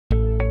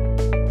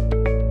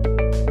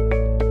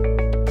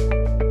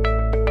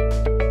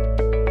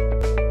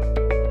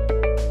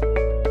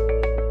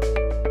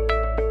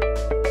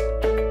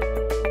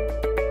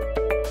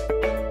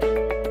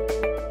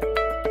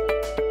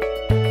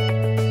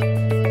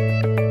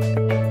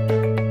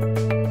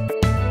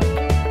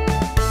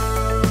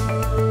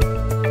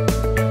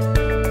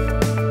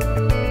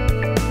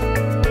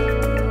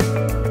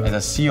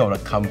CEO of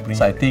the company,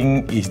 so I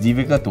think it's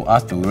difficult to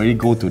us to really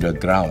go to the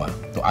ground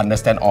to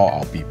understand all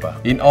our people.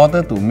 In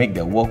order to make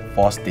the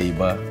workforce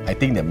stable, I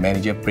think the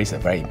manager plays a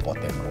very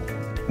important role.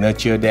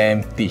 Nurture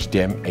them, teach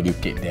them,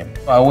 educate them.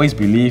 I always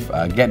believe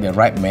get the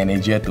right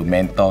manager to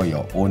mentor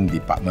your own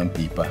department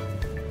people,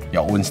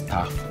 your own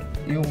staff.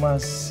 You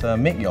must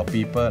make your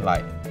people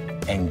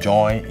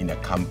enjoy in the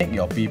company. Make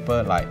your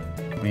people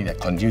that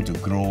continue to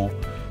grow,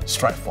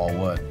 stride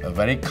forward, a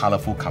very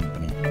colorful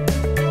company.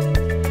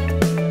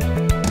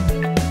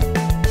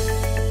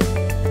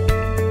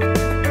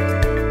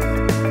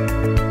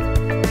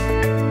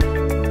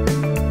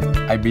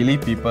 I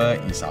believe people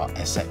is our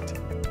asset.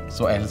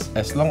 So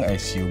as long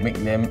as you make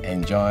them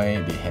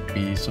enjoy, be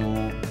happy, so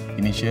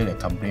initially the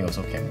company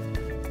also can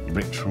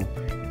break through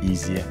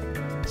easier.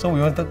 So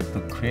we wanted to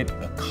create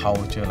a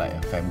culture like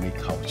a family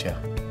culture.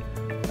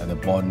 The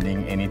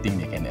bonding, anything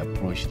they can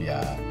approach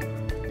their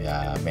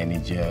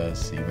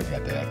managers, even their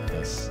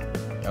directors.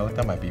 I will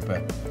tell my people,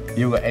 if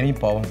you got any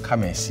problem,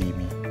 come and see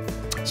me.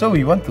 So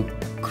we want to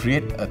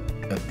create a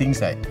things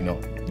that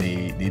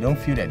they don't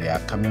feel that they are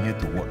coming here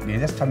to work. They're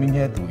just coming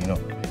here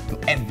to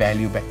add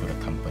value back to the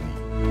company.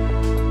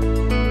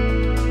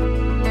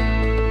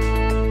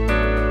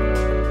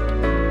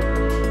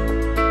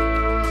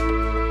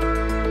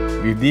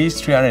 With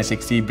this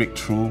 360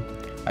 breakthrough,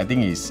 I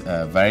think it's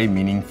very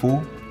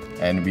meaningful,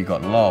 and we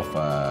got a lot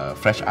of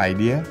fresh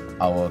idea.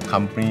 Our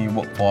company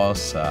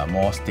workforce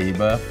more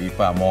stable,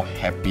 people are more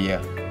happier,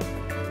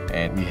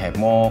 and we have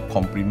more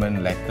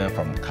compliment letter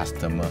from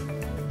customer.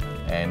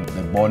 And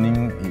the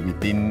bonding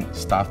within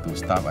staff to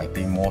staff, I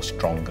think, more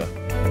stronger.